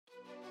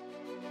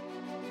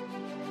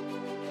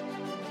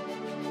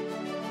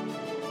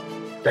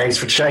Thanks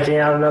for checking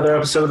out another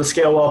episode of the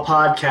Scale Well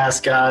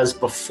podcast, guys.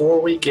 Before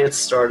we get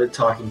started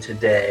talking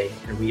today,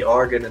 we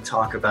are going to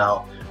talk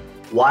about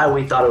why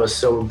we thought it was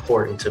so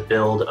important to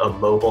build a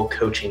mobile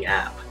coaching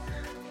app.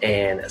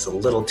 And as a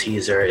little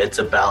teaser, it's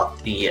about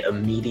the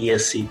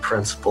immediacy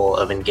principle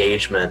of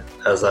engagement,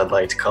 as I'd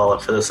like to call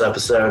it for this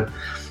episode.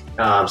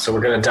 So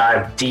we're going to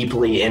dive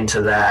deeply into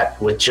that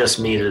with just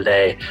me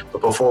today.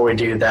 But before we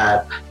do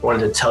that, I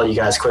wanted to tell you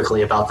guys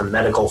quickly about the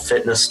Medical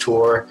Fitness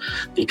Tour,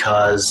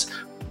 because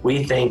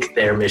we think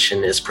their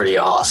mission is pretty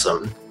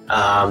awesome.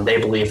 They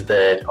believe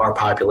that our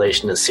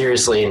population is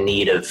seriously in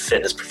need of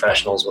fitness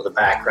professionals with a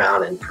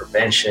background in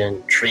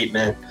prevention,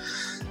 treatment,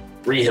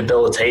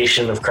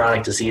 rehabilitation of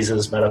chronic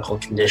diseases, medical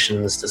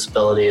conditions,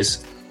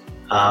 disabilities.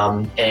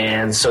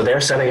 And so they're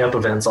setting up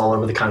events all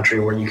over the country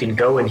where you can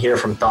go and hear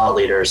from thought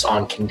leaders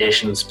on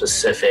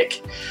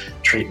condition-specific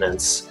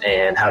treatments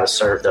and how to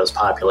serve those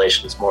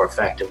populations more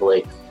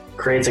effectively.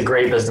 Creates a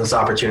great business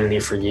opportunity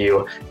for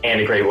you and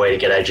a great way to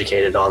get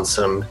educated on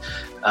some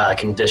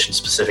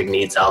condition-specific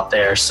needs out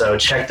there. So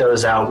check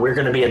those out. We're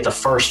going to be at the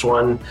first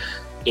one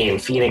in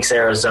Phoenix,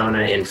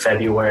 Arizona in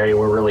February.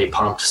 We're really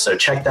pumped. So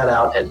check that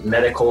out at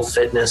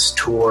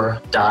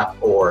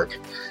medicalfitnesstour.org.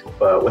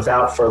 But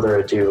without further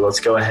ado, let's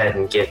go ahead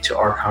and get to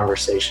our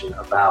conversation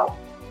about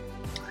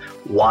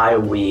why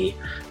we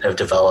have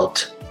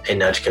developed a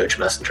Nudge Coach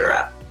Messenger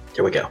app.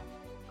 Here we go.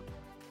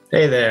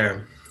 Hey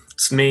there.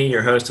 It's me,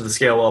 your host of the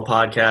Scale Well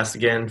podcast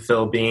again,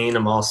 Phil Bean.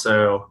 I'm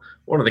also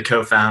one of the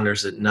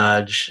co-founders at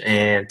Nudge.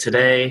 And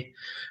today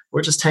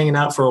we're just hanging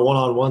out for a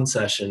one-on-one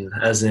session,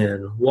 as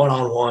in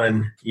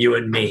one-on-one, you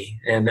and me.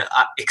 And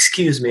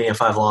excuse me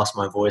if I've lost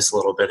my voice a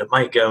little bit. It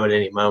might go at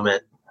any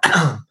moment,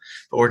 but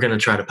we're going to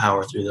try to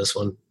power through this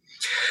one.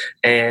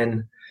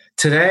 And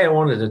today I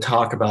wanted to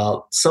talk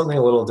about something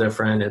a little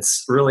different.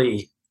 It's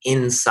really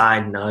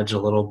inside Nudge a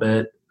little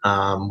bit.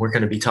 We're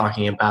going to be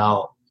talking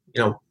about,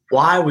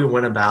 why we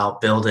went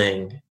about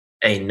building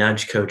a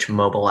Nudge Coach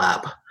mobile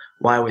app,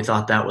 why we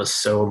thought that was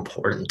so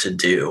important to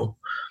do.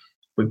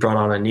 We brought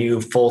on a new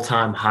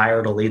full-time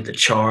hire to lead the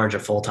charge, a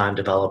full-time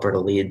developer to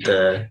lead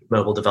the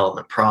mobile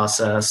development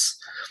process.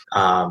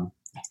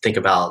 Think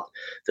about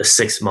the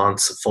 6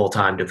 months of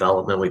full-time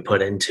development we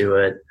put into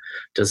it,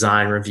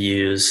 design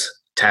reviews,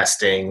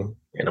 testing,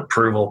 an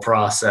approval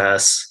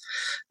process,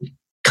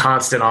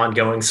 constant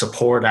ongoing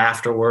support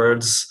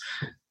afterwards.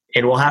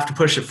 And we'll have to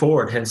push it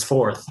forward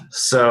henceforth.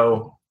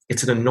 So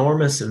it's an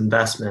enormous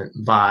investment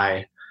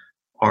by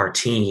our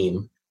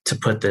team to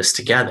put this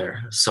together.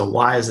 So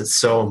why is it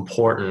so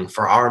important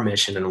for our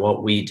mission and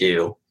what we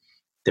do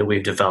that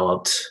we've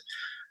developed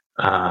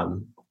what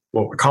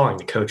we're calling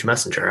the Coach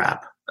Messenger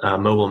app,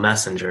 mobile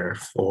messenger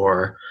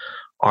for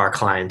our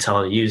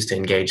clientele to use to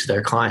engage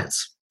their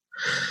clients?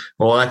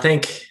 Well, I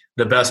think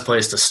the best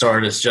place to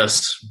start is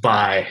just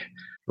by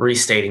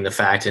restating the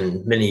fact,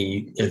 and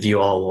many of you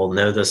all will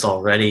know this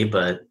already,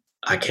 but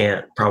I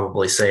can't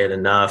probably say it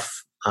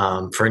enough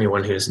for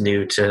anyone who's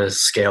new to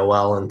Scale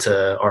Well and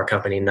to our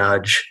company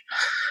Nudge.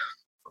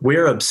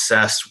 We're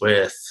obsessed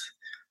with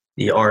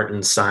the art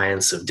and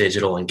science of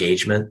digital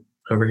engagement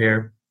over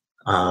here.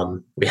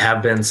 We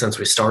have been since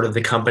we started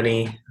the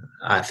company.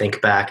 I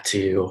think back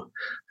to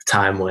the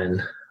time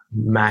when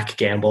Mac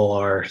Gamble,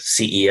 our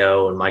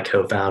CEO, and my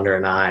co-founder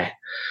and I,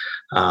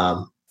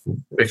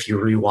 if you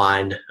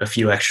rewind a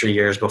few extra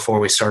years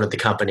before we started the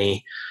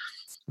company,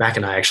 Mac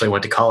and I actually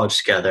went to college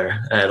together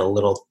at a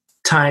little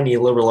tiny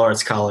liberal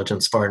arts college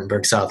in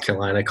Spartanburg, South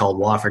Carolina called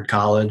Wofford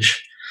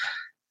College.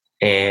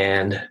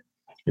 And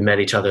we met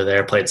each other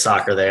there, played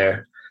soccer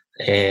there,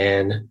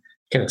 and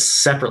kind of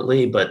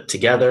separately but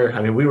together.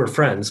 I mean, we were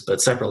friends,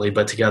 but separately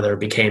but together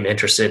became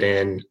interested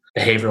in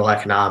behavioral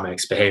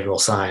economics, behavioral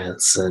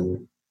science,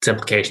 and its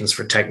implications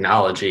for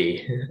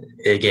technology.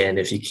 Again,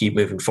 if you keep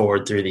moving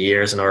forward through the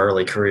years in our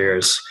early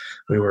careers,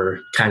 we were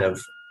kind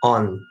of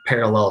on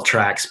parallel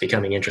tracks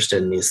becoming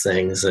interested in these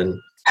things and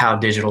how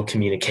digital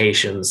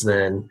communications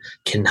then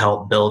can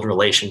help build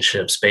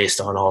relationships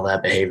based on all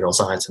that behavioral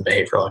science and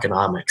behavioral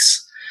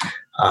economics.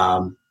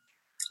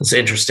 It's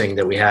interesting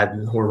that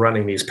we're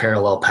running these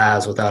parallel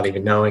paths without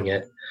even knowing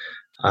it.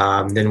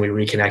 Then we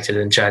reconnected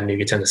in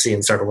Chattanooga, Tennessee,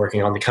 and started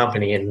working on the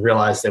company and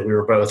realized that we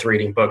were both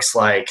reading books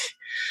like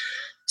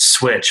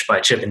Switch by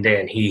Chip and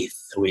Dan Heath.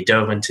 We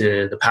dove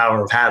into The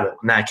Power of Habit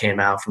when that came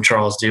out from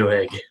Charles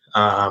Duhigg.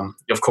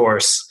 Of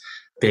course,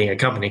 being a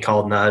company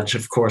called Nudge,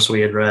 of course,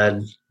 we had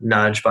read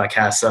Nudge by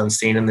Cass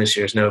Sunstein and this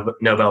year's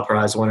Nobel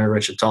Prize winner,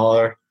 Richard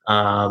Thaler.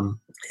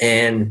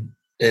 And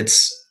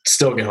it's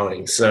still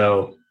going.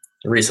 So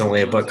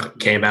recently a book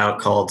came out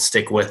called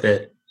Stick With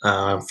It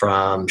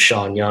from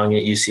Sean Young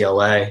at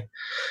UCLA.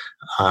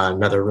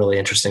 Another really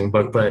interesting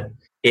book. But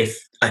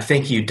if I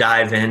think you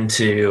dive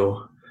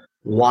into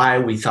why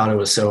we thought it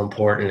was so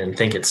important and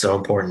think it's so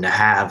important to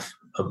have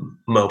a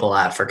mobile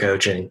app for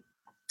coaching,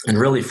 and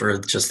really for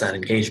just that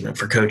engagement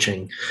for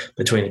coaching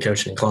between a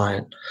coach and a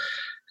client,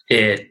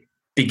 it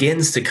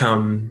begins to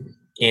come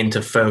into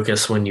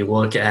focus when you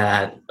look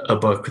at a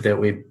book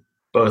that we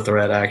both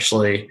read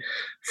actually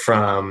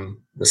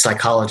from the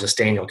psychologist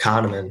Daniel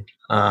Kahneman.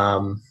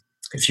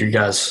 If you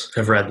guys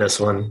have read this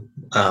one,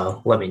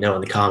 let me know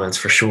in the comments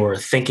for sure.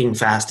 Thinking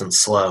Fast and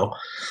Slow.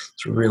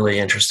 It's a really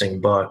interesting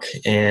book.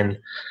 And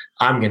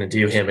I'm going to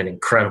do him an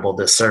incredible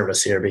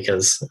disservice here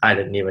because I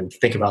didn't even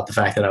think about the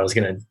fact that I was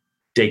going to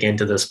dig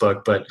into this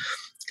book. But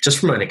just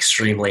from an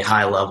extremely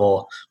high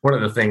level, one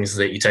of the things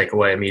that you take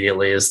away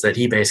immediately is that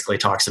he basically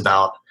talks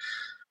about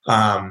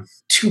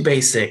two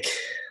basic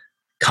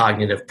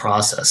cognitive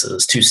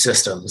processes, two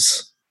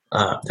systems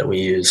that we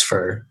use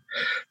for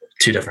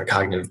two different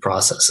cognitive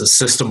processes.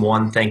 System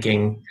one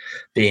thinking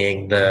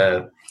being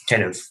the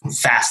kind of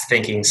fast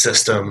thinking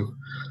system.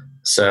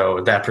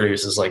 So that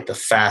produces like the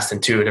fast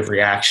intuitive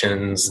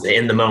reactions, the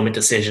in the moment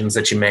decisions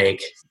that you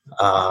make.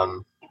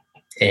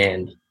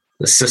 And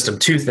the system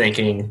two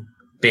thinking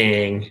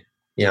being,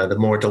 the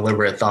more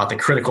deliberate thought, the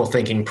critical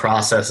thinking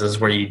processes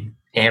where you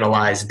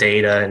analyze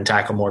data and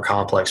tackle more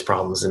complex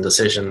problems and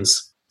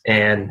decisions.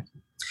 And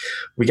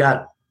we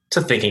got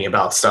to thinking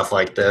about stuff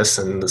like this,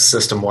 and the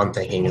system one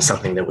thinking is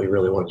something that we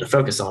really wanted to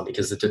focus on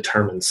because it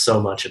determines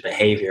so much of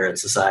behavior in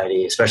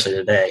society, especially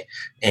today,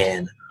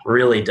 and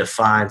really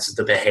defines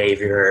the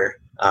behavior,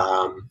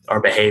 our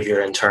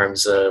behavior in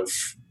terms of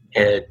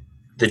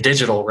the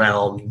digital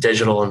realm,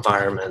 digital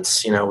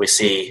environments. We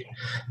see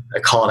a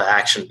call to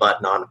action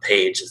button on a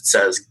page that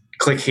says,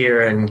 click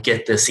here and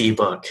get this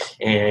ebook,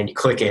 and you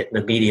click it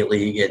and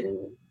immediately you get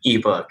an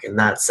ebook, and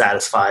that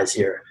satisfies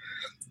your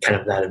kind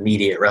of that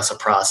immediate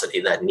reciprocity,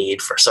 that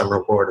need for some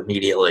reward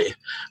immediately,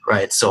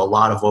 right? So a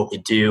lot of what we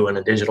do in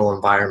a digital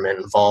environment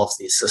involves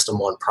these system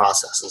one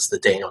processes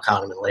that Daniel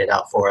Kahneman laid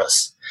out for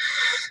us.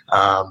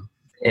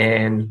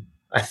 And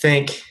I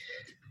think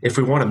if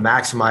we want to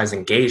maximize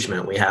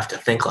engagement, we have to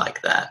think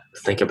like that.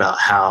 Think about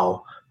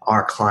how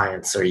our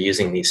clients are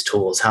using these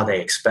tools, how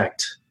they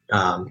expect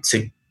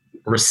to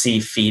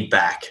receive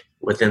feedback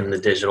within the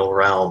digital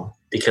realm,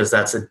 because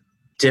that's a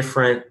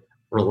different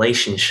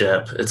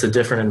relationship. It's a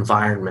different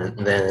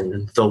environment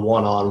than the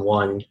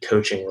one-on-one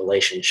coaching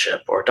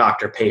relationship or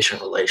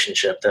doctor-patient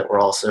relationship that we're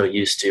also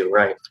used to,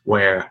 right?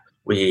 Where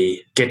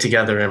we get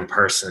together in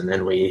person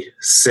and we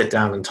sit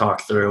down and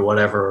talk through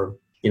whatever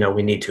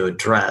we need to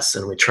address,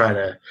 and we try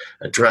to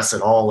address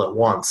it all at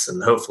once,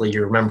 and hopefully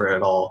you remember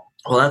it all.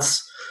 Well,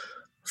 that's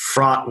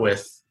fraught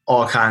with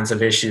all kinds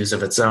of issues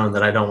of its own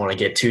that I don't want to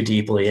get too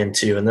deeply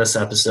into in this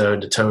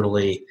episode to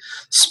totally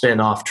spin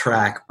off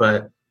track,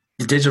 but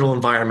the digital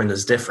environment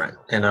is different,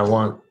 and I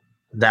want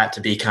that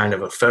to be kind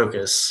of a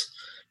focus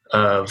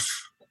of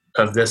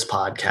this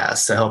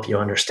podcast to help you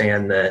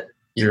understand that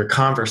your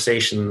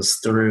conversations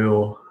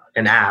through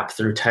an app,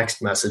 through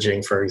text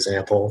messaging, for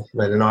example,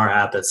 and in our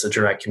app, it's a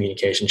direct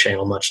communication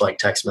channel, much like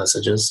text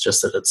messages,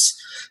 just that it's,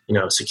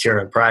 secure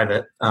and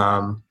private.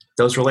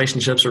 Those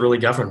relationships are really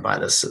governed by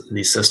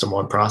these system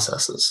one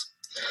processes.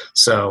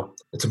 So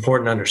it's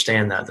important to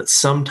understand that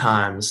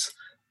sometimes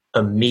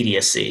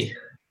immediacy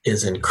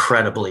is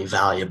incredibly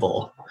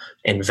valuable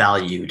and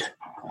valued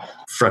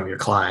from your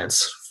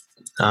clients.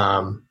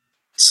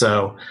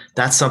 So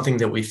that's something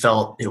that we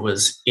felt it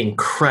was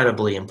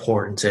incredibly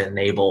important to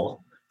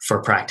enable for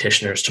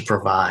practitioners to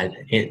provide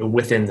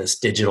within this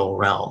digital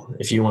realm.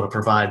 If you want to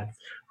provide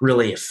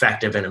really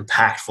effective and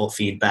impactful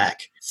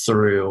feedback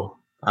through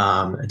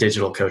a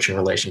digital coaching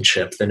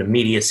relationship, then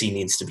immediacy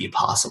needs to be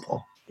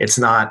possible. It's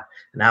not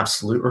an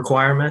absolute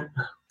requirement,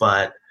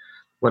 but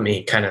let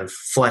me kind of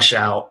flesh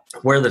out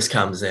where this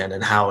comes in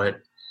and how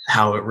it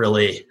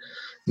really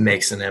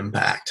makes an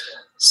impact.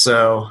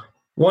 So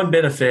one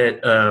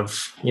benefit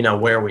of,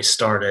 where we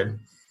started,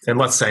 and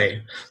let's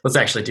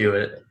actually do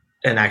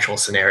an actual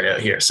scenario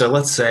here. So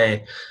let's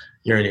say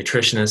you're a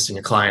nutritionist and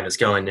your client is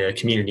going to a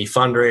community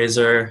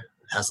fundraiser,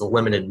 has a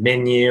limited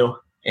menu,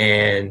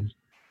 and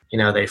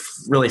they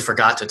really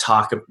forgot to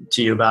talk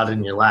to you about it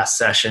in your last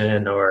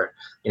session, or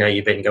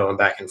you've been going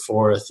back and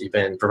forth, you've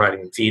been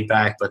providing them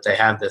feedback, but they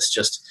have this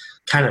just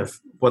kind of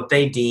what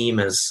they deem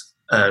as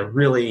a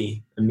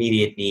really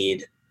immediate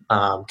need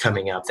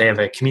coming up. They have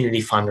a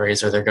community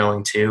fundraiser they're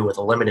going to with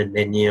a limited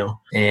menu,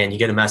 and you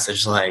get a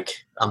message like,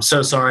 I'm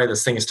so sorry,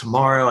 this thing is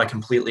tomorrow, I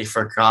completely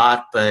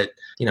forgot, but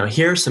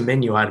here are some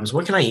menu items.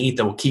 What can I eat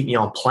that will keep me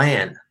on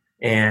plan?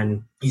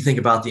 And you think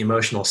about the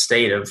emotional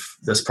state of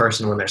this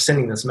person when they're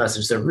sending this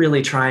message. They're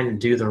really trying to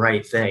do the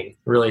right thing,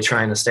 really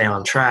trying to stay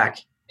on track.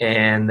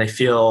 And they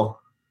feel,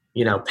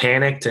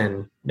 panicked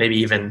and maybe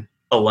even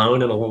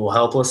alone and a little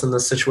helpless in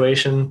this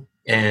situation.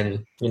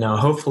 And,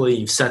 hopefully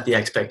you've set the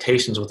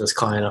expectations with this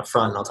client up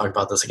front. And I'll talk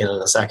about this again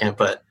in a second,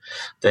 but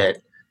that,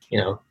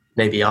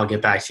 maybe I'll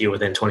get back to you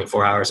within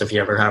 24 hours if you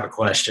ever have a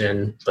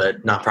question,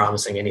 but not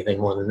promising anything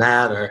more than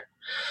that. Or,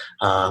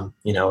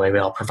 maybe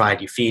I'll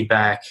provide you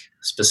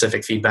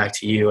specific feedback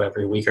to you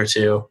every week or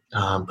two.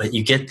 But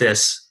you get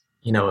this,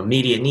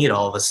 immediate need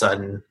all of a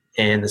sudden,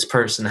 and this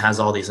person has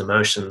all these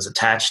emotions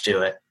attached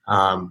to it.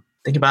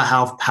 Think about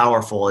how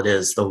powerful it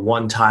is the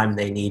one time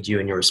they need you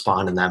and you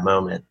respond in that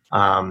moment.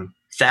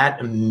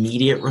 That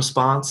immediate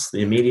response,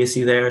 the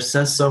immediacy there,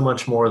 says so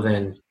much more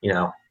than,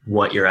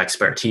 what your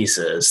expertise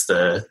is,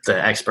 the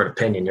expert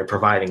opinion you're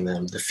providing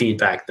them, the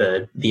feedback,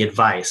 the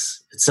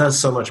advice. It says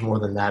so much more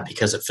than that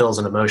because it fills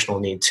an emotional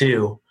need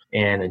too,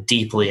 and a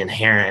deeply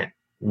inherent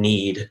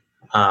need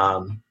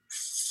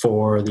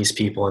for these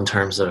people in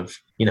terms of,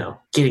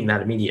 getting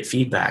that immediate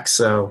feedback.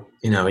 So,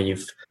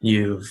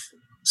 you've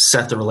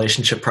set the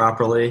relationship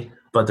properly,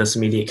 but this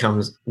immediate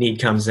need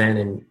comes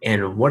in,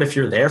 and what if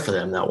you're there for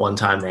them that one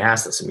time they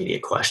ask this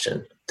immediate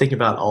question? Think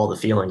about all the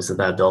feelings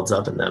that builds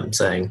up in them,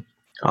 saying,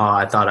 oh,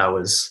 I thought I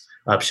was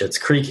up shit's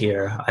creek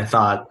here. I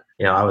thought,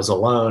 I was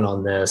alone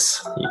on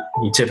this.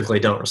 You typically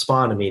don't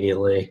respond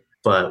immediately,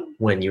 but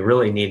when you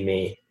really need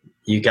me,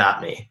 you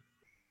got me.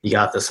 You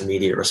got this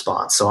immediate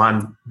response. So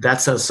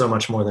that says so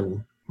much more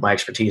than my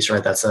expertise,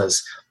 right? That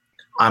says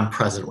I'm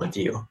present with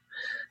you.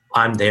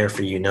 I'm there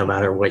for you no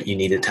matter what you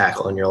need to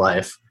tackle in your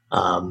life.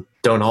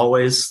 Don't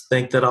always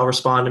think that I'll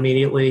respond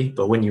immediately,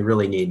 but when you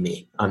really need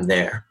me, I'm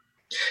there.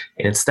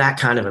 And it's that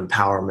kind of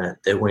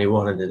empowerment that we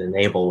wanted to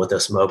enable with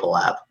this mobile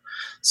app.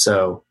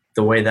 So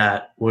the way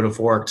that would have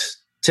worked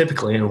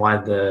typically, and why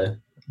the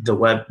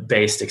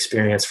web-based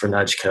experience for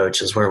Nudge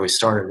Coach is where we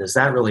started, is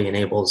that really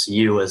enables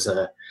you as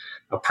a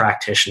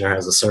practitioner,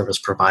 as a service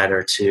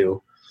provider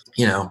to,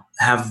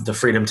 have the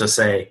freedom to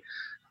say,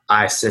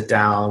 I sit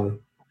down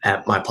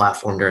at my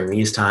platform during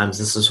these times.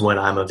 This is when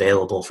I'm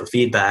available for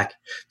feedback.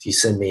 If you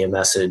send me a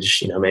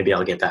message, maybe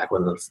I'll get back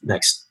within the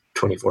next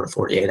 24 to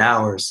 48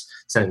 hours,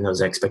 setting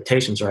those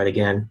expectations right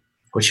again,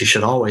 which you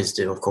should always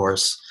do, of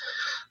course.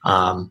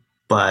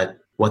 But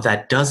what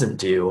that doesn't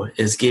do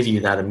is give you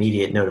that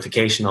immediate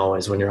notification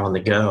always when you're on the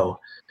go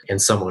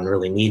and someone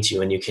really needs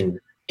you, and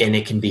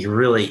it can be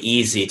really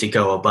easy to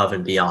go above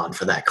and beyond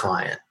for that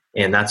client.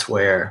 And that's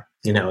where,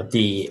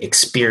 the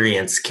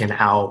experience can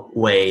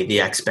outweigh the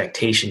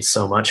expectations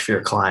so much for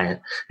your client.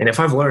 And if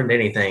I've learned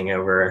anything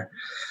over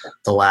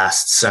the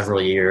last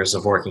several years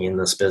of working in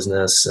this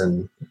business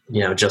and,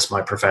 just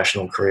my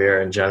professional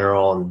career in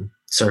general and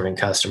serving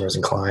customers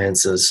and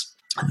clients, is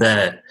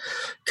that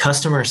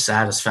customer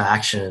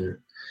satisfaction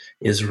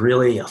is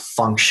really a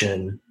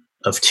function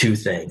of two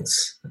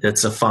things.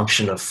 It's a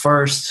function of,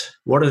 first,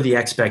 what are the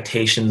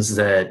expectations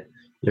that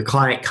your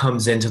client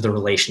comes into the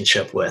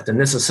relationship with? And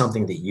this is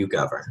something that you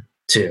govern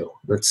too.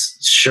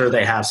 It's sure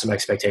they have some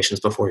expectations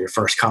before your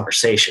first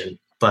conversation,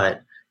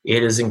 but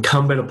it is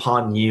incumbent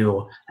upon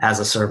you as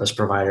a service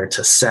provider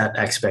to set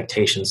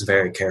expectations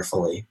very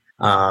carefully.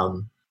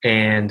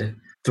 And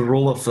the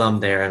rule of thumb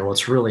there, and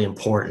what's really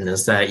important,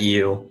 is that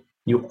you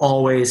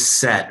always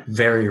set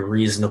very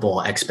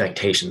reasonable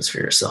expectations for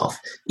yourself,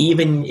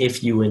 even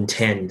if you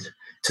intend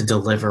to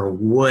deliver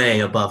way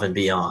above and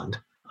beyond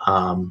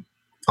on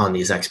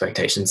these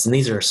expectations. And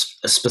these are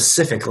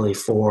specifically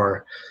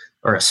for,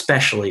 or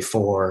especially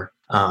for,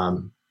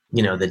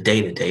 the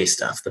day-to-day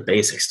stuff, the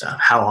basic stuff.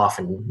 How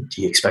often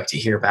do you expect to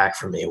hear back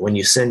from me? When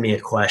you send me a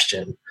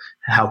question,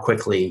 how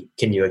quickly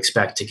can you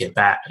expect me to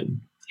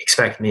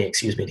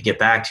get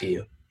back to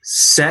you?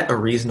 Set a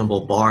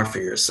reasonable bar for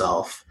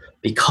yourself,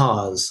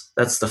 because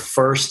that's the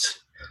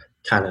first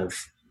kind of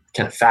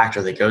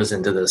factor that goes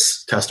into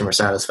this customer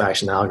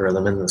satisfaction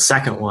algorithm. And the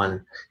second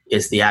one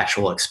is the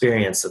actual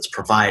experience that's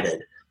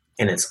provided.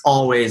 And it's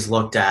always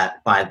looked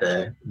at by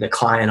the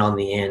client on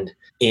the end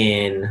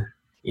in,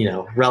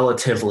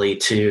 relatively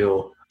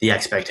to the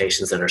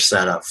expectations that are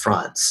set up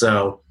front.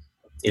 So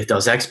if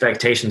those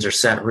expectations are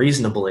set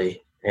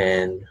reasonably,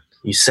 and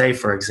you say,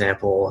 for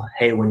example,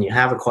 hey, when you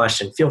have a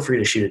question, feel free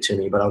to shoot it to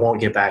me, but I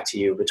won't get back to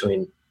you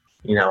between,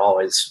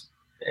 always,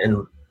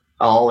 and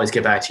I'll always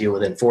get back to you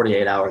within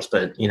 48 hours,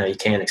 but, you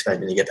can't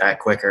expect me to get back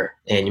quicker.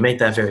 And you make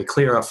that very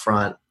clear up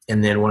front.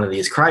 And then one of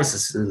these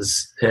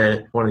crises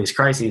hit,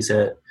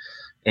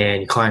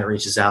 and your client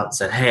reaches out and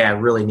said, hey, I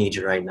really need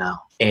you right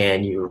now.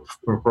 And you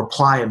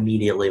reply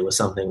immediately with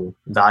something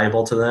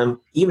valuable to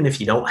them. Even if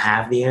you don't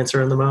have the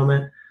answer in the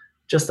moment,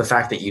 just the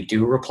fact that you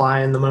do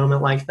reply in the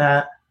moment like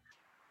that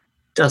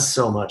does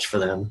so much for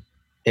them.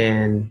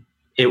 And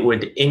it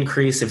would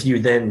increase if you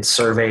then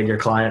surveyed your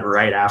client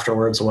right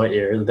afterwards what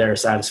their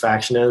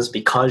satisfaction is,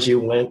 because you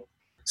went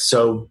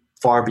so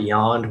far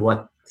beyond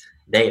what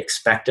they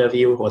expect of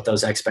you, what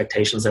those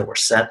expectations that were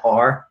set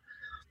are.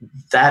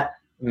 That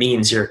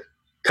means your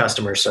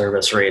customer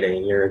service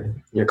rating,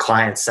 your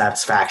client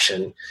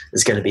satisfaction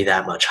is going to be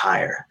that much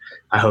higher.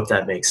 I hope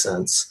that makes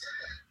sense.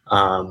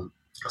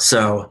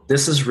 So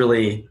this is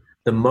really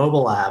the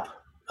mobile app.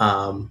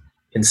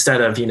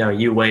 Instead of,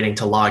 you waiting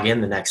to log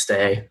in the next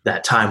day,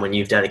 that time when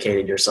you've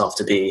dedicated yourself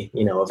to be,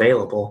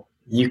 available,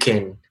 you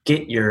can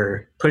get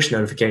your push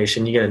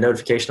notification. You get a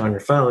notification on your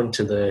phone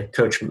to the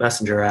Coach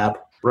Messenger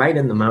app right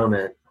in the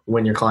moment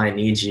when your client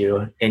needs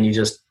you, and you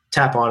just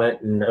tap on it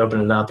and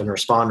open it up and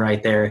respond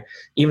right there.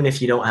 Even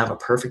if you don't have a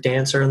perfect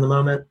answer in the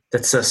moment,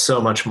 that says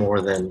so much more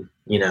than,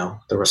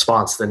 the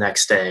response the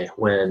next day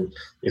when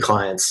your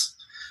client's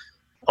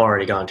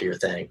already gone to your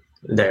thing,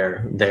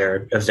 their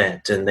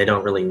event, and they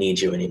don't really need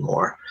you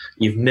anymore.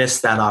 You've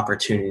missed that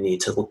opportunity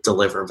to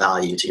deliver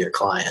value to your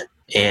client.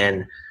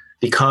 And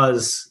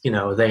because,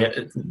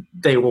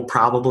 they will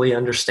probably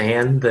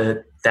understand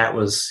that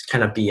was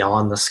kind of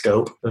beyond the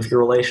scope of your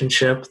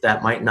relationship.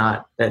 That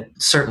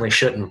certainly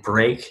shouldn't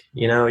break,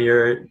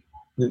 your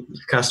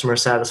customer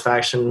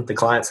satisfaction, the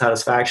client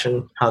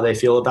satisfaction, how they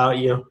feel about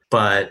you.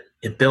 But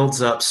it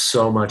builds up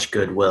so much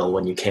goodwill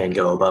when you can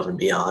go above and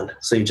beyond.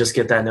 So you just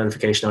get that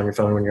notification on your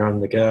phone when you're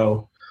on the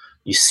go.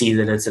 You see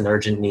that it's an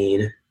urgent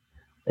need,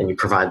 and you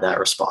provide that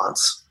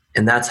response.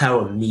 And that's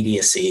how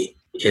immediacy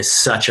is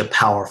such a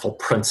powerful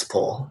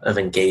principle of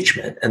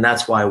engagement. And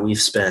that's why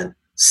we've spent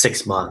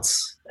 6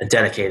 months, a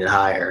dedicated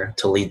hire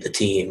to lead the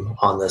team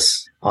on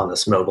this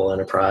mobile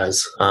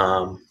enterprise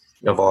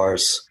of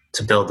ours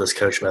to build this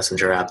Coach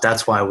Messenger app.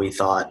 That's why we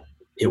thought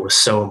it was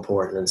so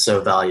important and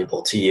so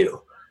valuable to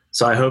you.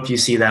 So I hope you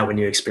see that when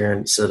you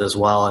experience it as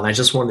well. And I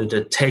just wanted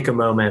to take a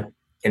moment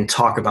and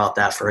talk about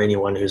that for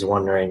anyone who's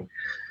wondering.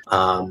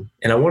 And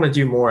I want to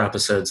do more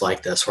episodes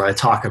like this where I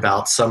talk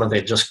about some of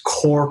the just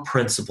core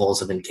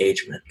principles of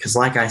engagement. Because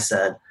like I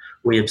said,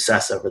 we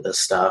obsess over this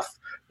stuff,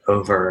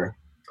 over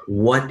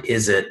what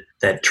is it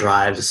that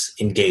drives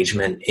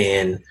engagement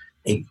in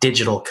a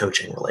digital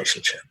coaching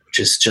relationship, which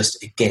is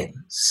just, again,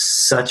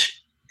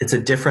 it's a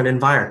different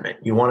environment.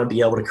 You want to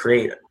be able to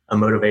create a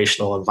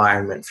motivational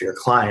environment for your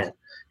client.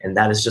 And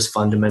that is just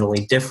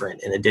fundamentally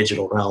different in a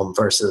digital realm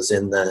versus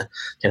in the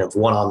kind of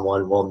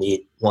one-on-one we'll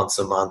meet once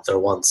a month or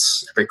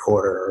once every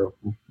quarter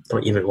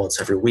or even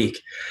once every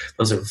week.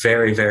 Those are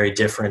very, very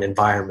different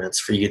environments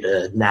for you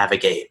to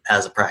navigate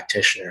as a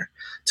practitioner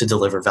to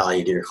deliver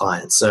value to your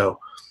clients. So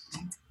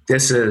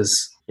this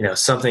is,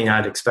 something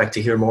I'd expect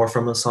to hear more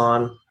from us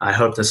on. I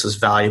hope this is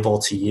valuable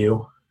to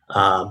you.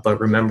 But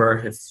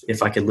remember,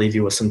 if I could leave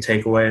you with some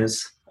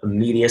takeaways,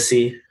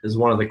 immediacy is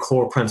one of the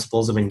core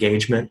principles of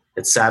engagement.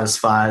 It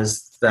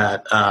satisfies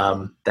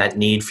that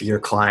need for your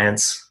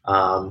clients.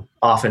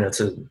 Often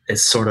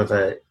it's sort of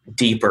a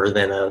deeper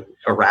than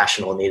a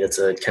rational need. It's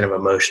a kind of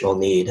emotional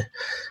need.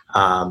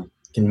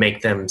 Can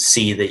make them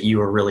see that you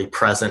are really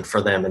present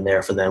for them and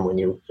there for them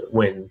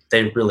when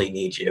they really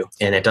need you.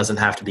 And it doesn't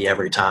have to be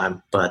every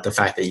time, but the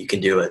fact that you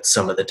can do it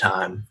some of the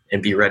time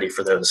and be ready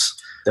for those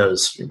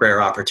rare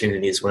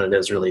opportunities when it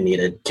is really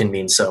needed can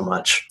mean so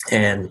much.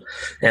 And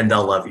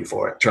they'll love you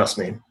for it. Trust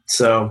me.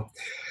 So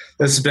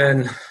this has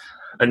been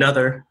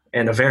another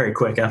and a very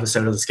quick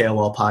episode of the Scale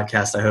Well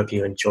podcast. I hope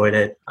you enjoyed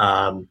it.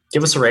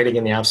 Give us a rating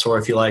in the App Store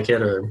if you like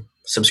it, or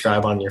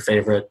subscribe on your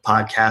favorite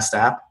podcast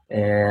app.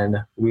 And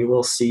we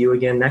will see you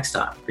again next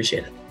time.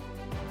 Appreciate it.